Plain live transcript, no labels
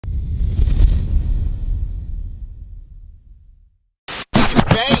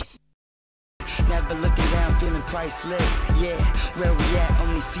feeling priceless. Yeah, where we at,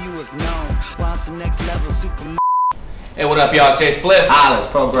 only few have known. We're on some next level super. Hey, what up, y'all? It's Jay Spliff. Hi, let's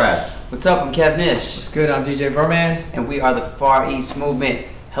progress. What's up? I'm Kev Nish. What's good? I'm DJ Verman. And we are the Far East Movement.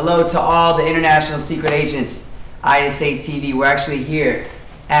 Hello to all the international secret agents. ISAtv. We're actually here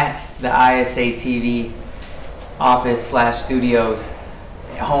at the ISAtv office/studios,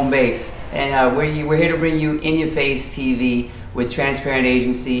 home base. And we're here to bring you In Your Face TV with Transparent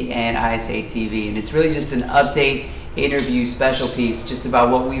Agency and ISAtv. And it's really just an update, interview, special piece just about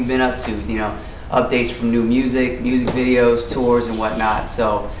what we've been up to, you know, updates from new music videos, tours, and whatnot.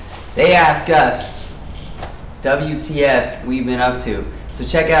 So they ask us, WTF we've been up to. So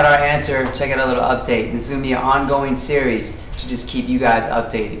check out our answer, check out a little update. This is going to be an ongoing series to just keep you guys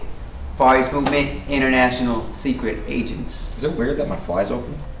updated. Far East Movement, International Secret Agents. Is it weird that my fly's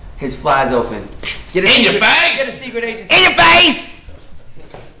open? His fly's open. Get in your face! Get a secret agent. In your face!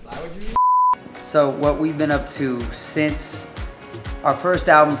 So what we've been up to since our first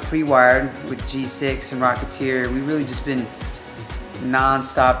album, Free Wired, with G6 and Rocketeer, we've really just been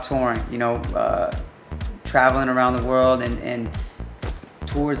non-stop touring, you know, traveling around the world and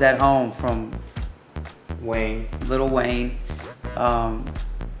tours at home from Wayne, Lil Wayne,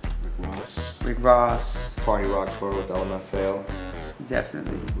 Rick Ross, Party Rock tour with LMFAO,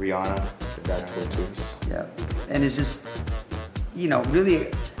 definitely Rihanna, that tour too. Yeah, and it's just, you know, really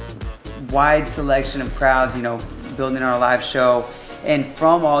a wide selection of crowds, you know, building our live show. And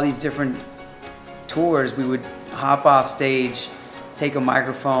from all these different tours, we would hop off stage, take a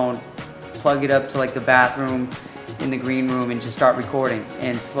microphone, plug it up to like the bathroom in the green room and just start recording.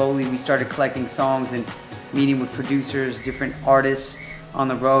 And slowly we started collecting songs and meeting with producers, different artists on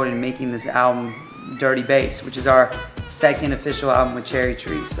the road, and making this album, Dirty Bass, which is our second official album with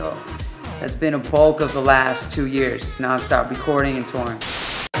Cherrytree. So that's been a bulk of the last 2 years, just non-stop recording and touring.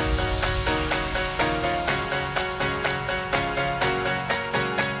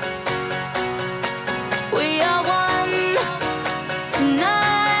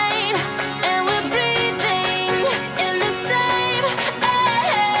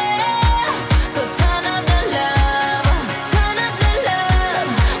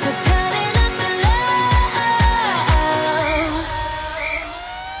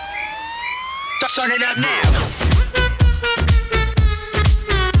 Turn it up now.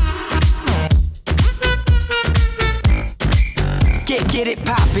 Get it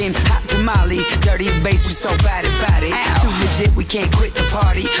poppin', hot tamale, dirty bass, we so bad about it. Too legit, we can't quit the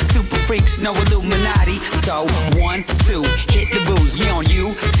party. Super freaks, no Illuminati. So 1, 2, hit the booze. We on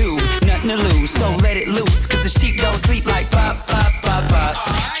YouTube, nothing to lose. So let it loose, cause the sheep don't sleep like pop, pop, pop, pop.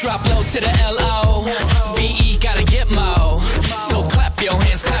 Drop low to the L-O. V-E, gotta get mo. So clap your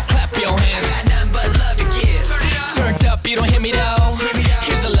hands, clap, clap your hands. Got nothing but love to give. Turned up, you don't hear me though.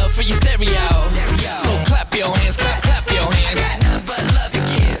 Here's a love for your stereo. So clap your hands, clap, clap your hands. Got nothing but love to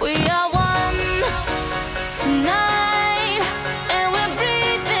give. We are one tonight, and we're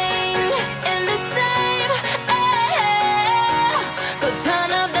breathing in the same air. So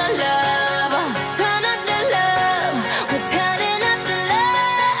turn up the love, turn up the love. We're turning up the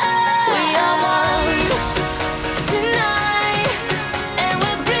love. We are one tonight, and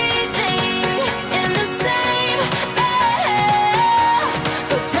we're breathing in the same air.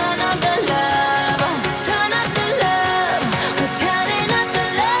 So turn up the love, turn up the love. We're turning up the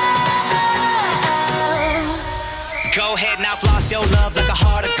love. Go ahead now, floss your love like a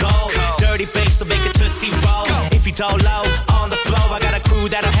heart of gold. Dirty bass, so make a tootsie roll. If you don't low on the flow, I got a crew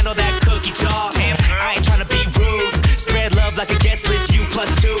that'll handle that cookie jar. Damn, I ain't tryna be rude. Spread love like a guest list, you plus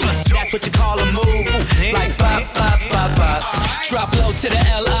two. That's what you call a move. Like Pop, pop, pop, pop. Drop low to the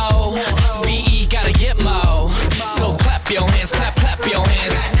L-O. V-E, gotta get mo. So clap your hands, clap, clap your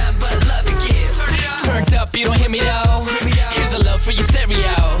hands. Got nothing but love to give. Turned up, you don't hear me though. Here's a love for your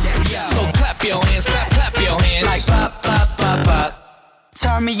stereo. So clap your hands, clap, clap your hands. Like pop, pop, pop, pop.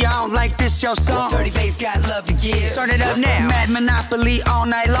 Turn me on like this your song. Dirty bass got love to give. Start it up now. Mad Monopoly all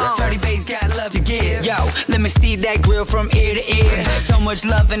night long. Dirty bass got love to give. Yo, let me see that grill from ear to ear. So much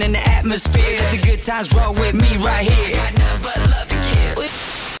loving in the atmosphere. Let the good times roll with me right here. Got nothing but love to give.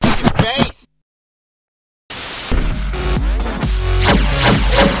 Bass.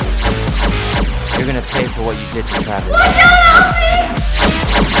 You're gonna pay for what you did to Travis. Look out,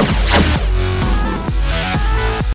 Alfie!